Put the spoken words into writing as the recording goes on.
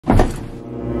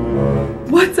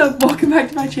up? Welcome back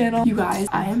to my channel. You guys,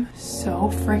 I am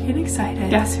so freaking excited.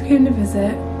 Guess who came to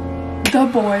visit? The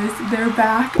boys. They're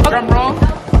back. Drum roll.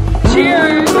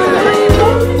 Cheers.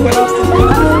 What else to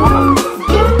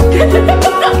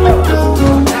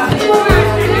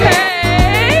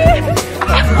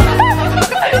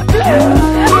Hey.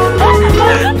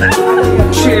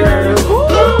 Cheers.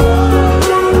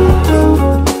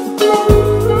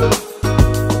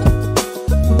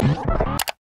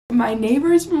 My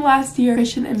neighbors from last year,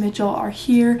 Christian and Mitchell, are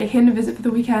here. They came to visit for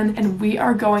the weekend and we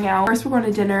are going out. First we're going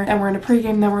to dinner, then we're going to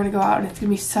pregame, then we're going to go out, and it's going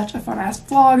to be such a fun ass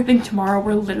vlog. I think tomorrow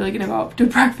we're literally going to go out to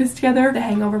breakfast together, the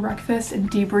hangover breakfast,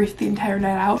 and debrief the entire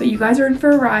night out. But you guys are in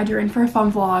for a ride, you're in for a fun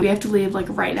vlog. We have to leave like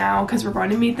right now because we're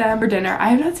going to meet them for dinner. I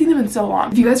have not seen them in so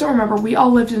long. If you guys don't remember, we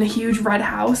all lived in a huge red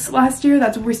house last year.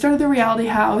 That's where we started the reality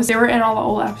house. They were in all the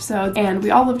old episodes and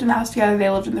we all lived in the house together. They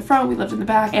lived in the front, we lived in the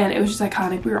back, and it was just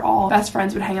iconic. We were all best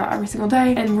friends, would hang out every single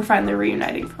day, and we're finally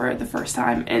reuniting for the first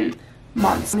time in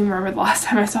months. I don't even remember the last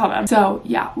time I saw them. So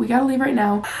yeah, we gotta leave right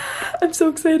now. I'm so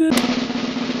excited.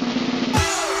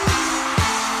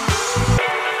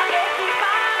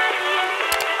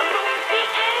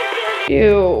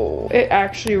 Ew, it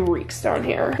actually reeks down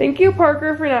here. Thank you,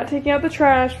 Parker, for not taking out the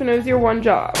trash when it was your one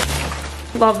job.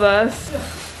 Love this.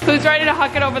 Who's ready to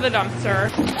huck it over the dumpster?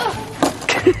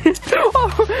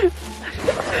 Oh.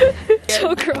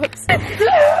 So gross.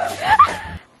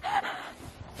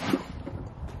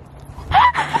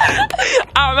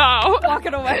 I'm out.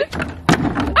 Walking away.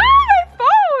 Ah, my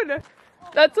phone!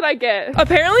 That's what I get.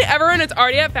 Apparently everyone is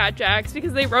already at Fat Jack's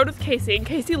because they rode with Casey, and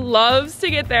Casey loves to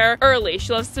get there early.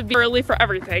 She loves to be early for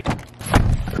everything.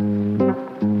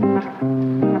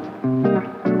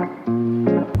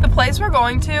 The place we're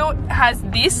going to has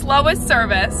the slowest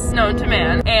service known to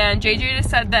man, and JJ just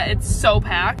said that it's so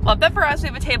packed. Love that for us. We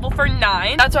have a table for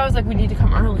 9. That's why I was like, we need to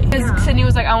come early. Because Sydney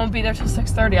was like, I won't be there till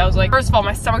 6:30. I was like, first of all,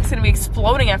 my stomach's gonna be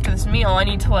exploding after this meal. I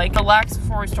need to like relax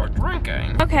before we start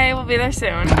drinking. Okay, we'll be there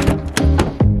soon.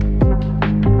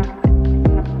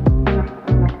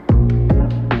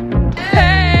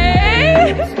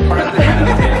 Hey!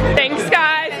 Thanks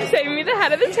guys for saving me the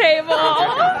head of the table.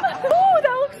 Oh,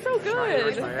 that looks so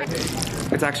good.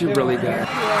 It's actually really good.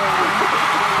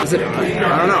 Is it?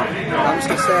 I don't know. I'm just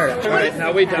gonna stare at it. Alright,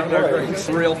 now wait down there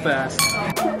real fast.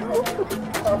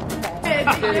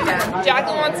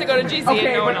 Jacqueline wants to go to GZ and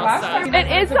no one else does. It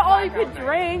is the all you could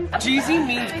drink. GZ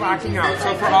means blacking out,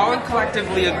 so if we're all in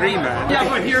collectively agreement. Yeah,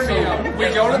 but hear me out. We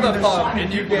go to the pub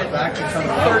and you get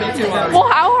 32 hours. Well,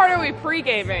 how hard are we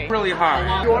pre-gaming? Really hard.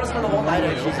 You want to spend the whole night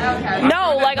at GZ?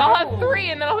 No, like I'll have 3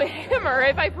 and then I'll be hammer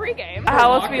if I pre-game.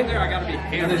 How else we? There, I gotta be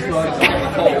hammered.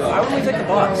 Why wouldn't we take the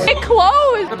bus? It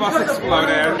closed. The bus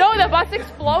exploded. No, the bus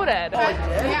exploded.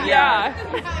 Yeah.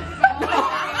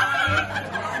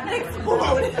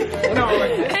 No,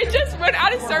 It just went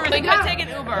out of service. They couldn't take an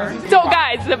Uber. So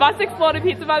guys, the bus exploded,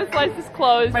 Pizza by the Slice is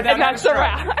closed, and that's the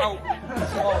wrap. Oh.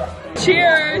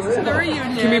 Cheers to the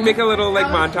reunion. Can we make a little like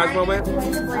montage moment?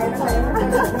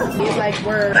 He's like,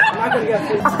 I'm not gonna get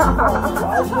food.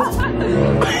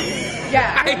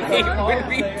 Yeah. I hate when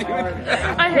we do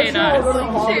that. I hate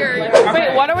us. Cheers.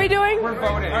 Wait, what are we doing? We're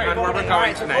voting on where we're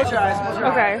going tonight. Close your eyes, close your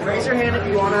eyes. Okay. Raise your hand if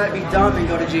you want to be dumb and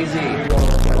go to GZ.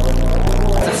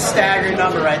 It's a staggering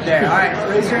number right there. Alright,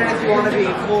 raise your hand if you want to be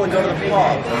cool and go to the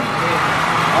pub.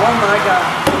 Oh my god.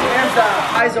 Hands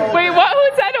up. Eyes open. Wait, what? Who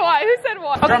said what? Who said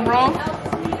what? Drum roll.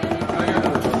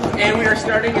 And we are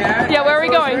starting at... Yeah, where are we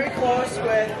going? Very close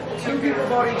with 2 people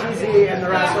voting GZ and the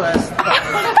rest of us.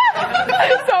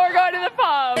 So we're going to the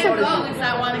pub.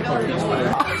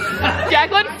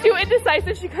 Jacqueline's too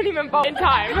indecisive, she couldn't even vote in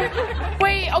time.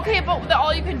 Wait, okay, but the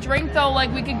all you can drink though,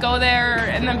 like we could go there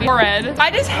and then be red.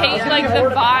 I just hate like the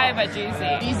vibe at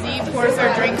GZ. GZ pours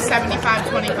their drink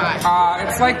 75-25.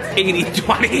 It's like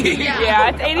 80-20. Yeah,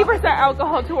 it's 80%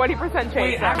 alcohol, 20%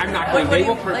 chaser. I'm not kidding. They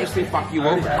will purposely fuck you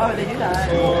over. Oh, they do that.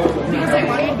 Because they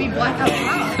want you to be blackout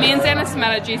drunk. Me and Xanis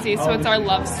met at GZ, so it's our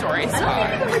love story spot.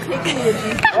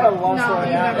 What a love story,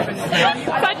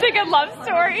 yeah. Such a good love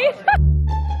story.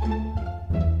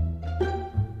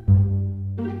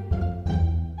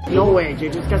 No way, Jay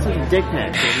just got such a dick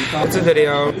pic. It's a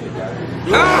video.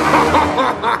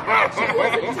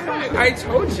 I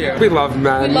told you. We love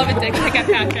men. We love a dick pic at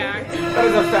Fat Jack's. That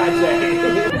is a fat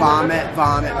Jay. Vomit,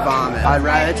 vomit, vomit. I'd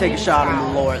rather take a shot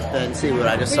on the Lord than see what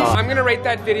I just saw. I'm gonna rate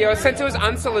that video. Since it was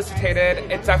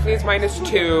unsolicited, it definitely is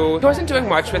 -2. He wasn't doing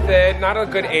much with it, not a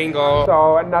good angle.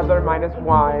 So another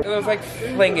 -1. It was like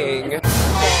flinging.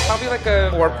 Probably like a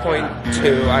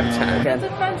 4.2 out of 10. That's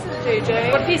offensive,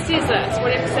 JJ. What if he sees this? What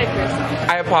do you have to say, Chris?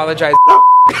 I apologize. No!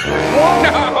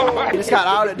 I just got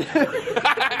outed.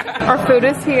 Our food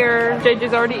is here.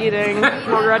 JJ's already eating.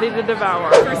 We're ready to devour.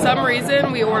 For some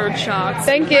reason, we ordered shots.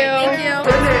 Thank you. Thank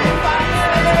you.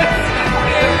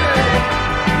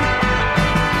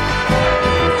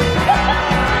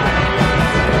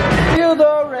 Feel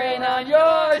the rain on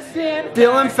your skin.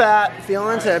 Feeling fat,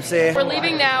 feeling tipsy. We're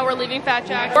leaving now. We're leaving Fat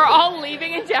Jack. We're all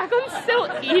leaving and Jacqueline's still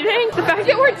eating. The fact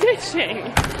that we're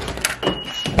ditching.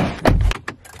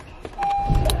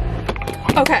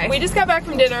 Okay, we just got back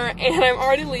from dinner and I'm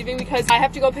already leaving because I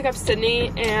have to go pick up Sydney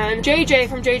and JJ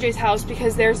from JJ's house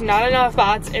because there's not enough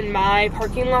spots in my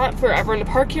parking lot for everyone to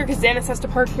park here because Xanis has to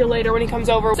park here later when he comes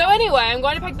over. So anyway, I'm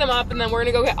going to pick them up and then we're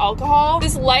gonna go get alcohol.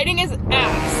 This lighting is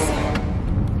ass.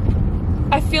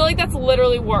 I feel like that's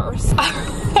literally worse.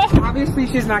 Obviously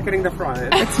she's not getting the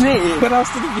front. It's me. What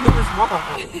else did the viewers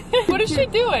want? What is she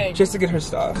doing? Just to get her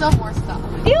stuff. No more stuff.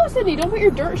 Ew, Sydney, don't put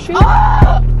your dirt shoes.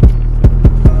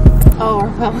 Oh,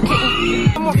 we're filming.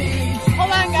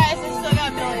 Hold on, guys. I still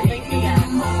got a million things to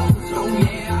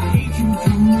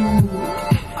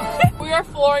get. We are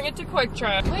flooring it to Quick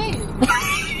Trip. Wait.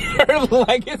 Her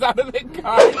leg is out of the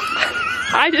car.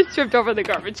 I just tripped over the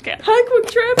garbage can. Hi, Quick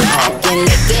Trip.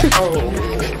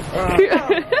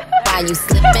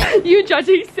 You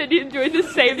judging Sydney and doing the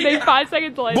same thing 5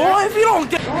 seconds later. Boy, if you don't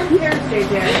get... No one cares,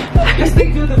 JJ. Just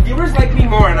think, dude, the viewers like me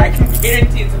more and I can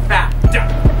guarantee it's a fact.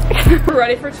 We're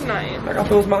ready for tonight. I got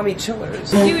those mommy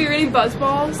chillers. Dude, you're getting buzz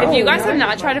balls? If you guys have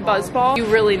not tried a buzz ball, you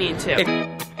really need to.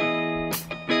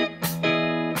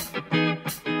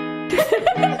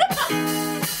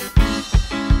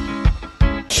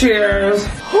 Cheers.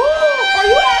 Are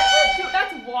you actually?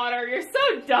 That's water. You're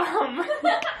so dumb.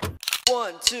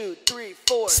 1, 2, 3,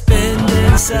 4.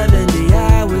 Spending 70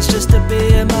 hours just to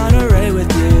be in Monterey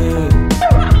with you.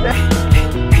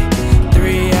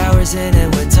 3 hours in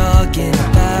and we're talking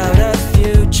about our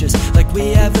futures like we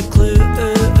have a clue.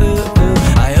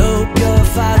 I hope your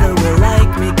father will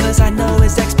like me cause I know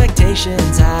his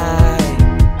expectations high.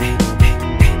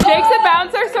 Jake's a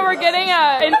bouncer, so we're getting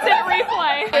an instant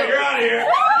replay. Hey, you're out of here.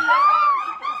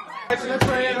 The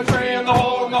train, the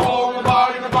hole,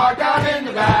 the bar, down in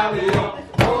the valley.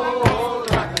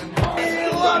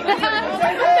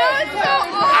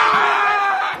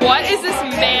 What is this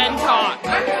man talk?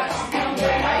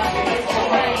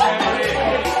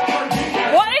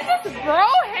 What is this bro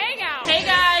hangout? Hey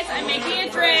guys, I'm making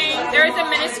a drink. There is a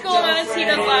minuscule amount of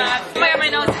Tito's left. Oh my god, my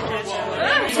nose.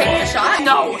 Taking a shot?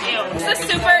 No, ew. It's a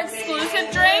super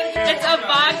exclusive drink. It's a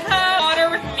vodka water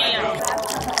with milk.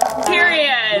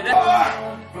 Period. Oh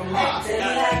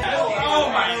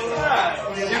my god.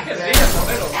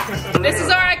 This is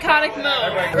our iconic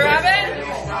move. Grab it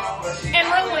and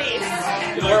release.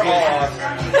 We're all off.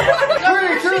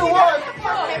 3, 2, 1.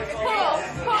 Pull.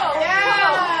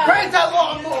 Yeah. Crank that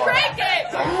lawnmower. Crank it.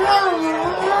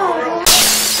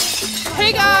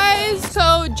 Hey guys,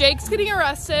 so Jake's getting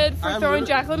arrested for throwing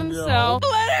Jacqueline in the snow.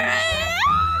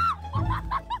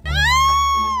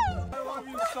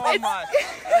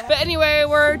 But anyway,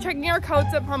 we're checking our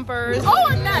coats at Pumpers. Oh,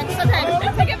 I'm next. Okay,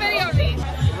 let's take a video of me.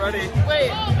 Ready?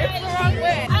 Wait, it's the wrong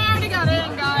way. I already got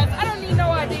in, guys. I don't need no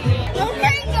ID.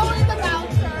 Okay, knowing the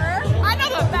bouncer. I know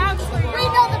the bouncer. We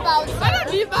know the bouncer. I don't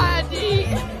need my ID.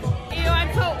 Ew,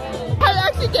 I'm so old. I'm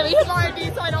actually giving him my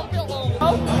ID so I don't feel old.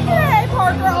 Okay,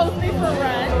 Parker owes me for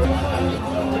rent.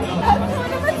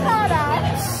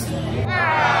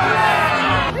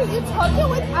 Wait, you took it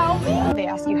without me? They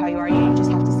ask you how you are, you just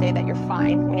have to say that you're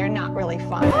fine when you're not really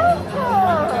fine.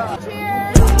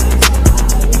 Cheers!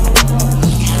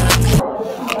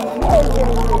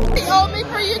 They owe me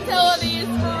for utilities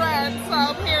for rent,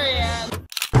 so period.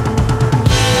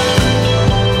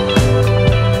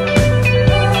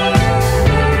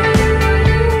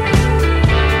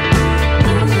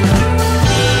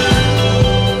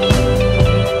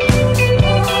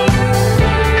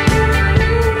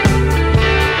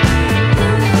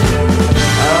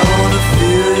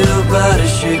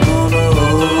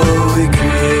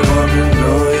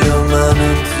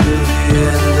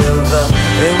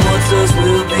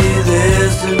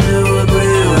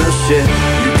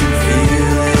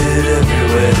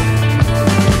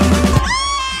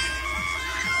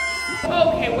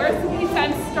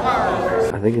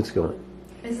 I think it's going.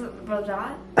 Is it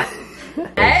Bojot?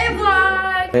 Hey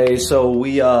vlog! Hey, so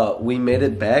we made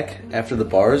it back after the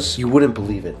bars. You wouldn't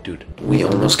believe it, dude. We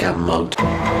almost got mugged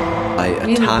by a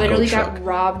We taco literally truck. got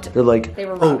robbed. They're like, They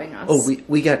were robbing us. Oh,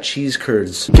 we got cheese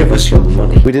curds. Give us your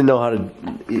money. We didn't know how to,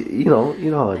 you know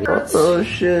how it is. Oh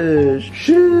shit.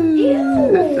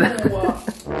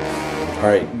 All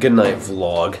right, good night,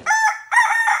 vlog.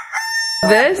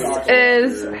 This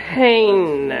is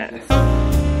heinous.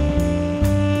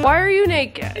 Why are you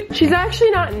naked? She's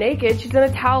actually not naked. She's in a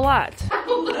towelette.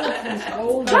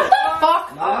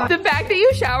 The fact that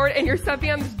you showered and you're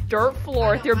stepping on this dirt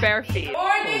floor with your bare feet.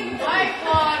 Morning,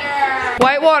 Whitewater.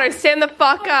 Whitewater, stand the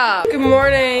fuck up. Good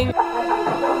morning.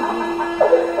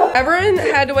 Everyone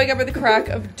had to wake up at the crack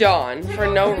of dawn for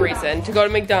no reason to go to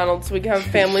McDonald's so we can have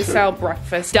family style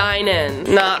breakfast. Dine in.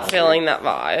 Not feeling that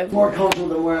vibe. More comfortable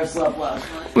than where I slept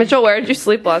last night. Mitchell, where did you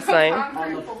sleep last night?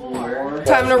 On the floor.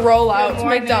 Time to roll out to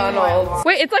McDonald's.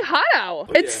 Wait, it's like hot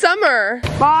out. It's summer.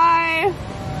 Bye.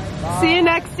 See you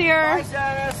next year.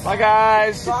 Bye,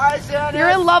 guys. Bye, Santa. You're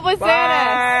in love with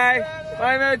Santa. Bye.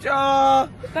 Bye, Mitchell.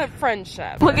 That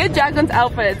friendship. Look at Jacqueline's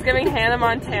outfit. It's giving Hannah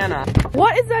Montana.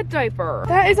 What is that diaper?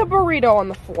 That is a burrito on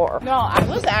the floor. No, I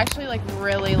was actually like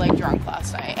really like drunk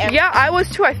last night. And Yeah, I was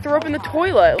too. I threw up in the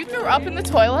toilet. you threw up in the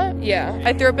toilet? Yeah,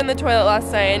 I threw up in the toilet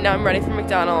last night and now I'm ready for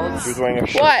McDonald's. She was wearing a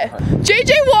shirt. What?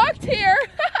 JJ walked here.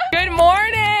 Good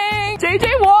morning.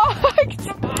 JJ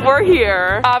walked. We're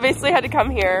here. Obviously had to come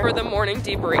here for the morning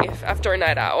debrief after a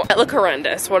night out. I look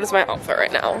horrendous. What is my outfit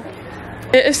right now?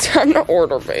 It is time to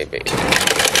order, baby.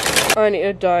 I need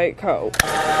a Diet Coke.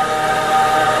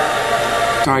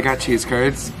 So I got cheese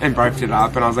curds and barfed it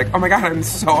up, and I was like, oh my god, I'm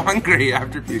so hungry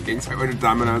after puking, so I went to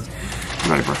Domino's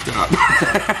and I barfed it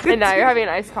up. And now you're having an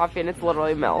iced coffee and it's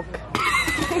literally milk.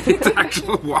 It's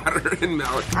actual water and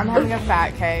milk. I'm having a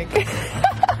fat cake.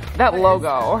 That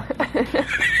logo.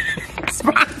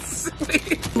 Sponsor.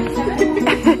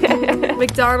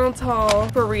 McDonald's Hall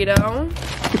burrito.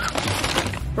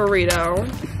 Burrito.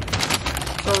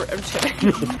 I'm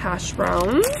kidding. Hash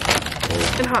browns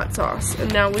and hot sauce.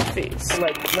 And now we feast.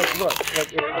 Like, look,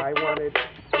 like if I wanted,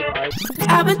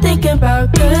 I've been thinking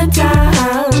about good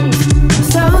times.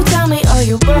 So tell me all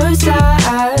your worst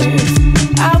lies.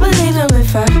 I believe them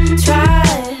if I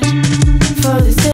try. For this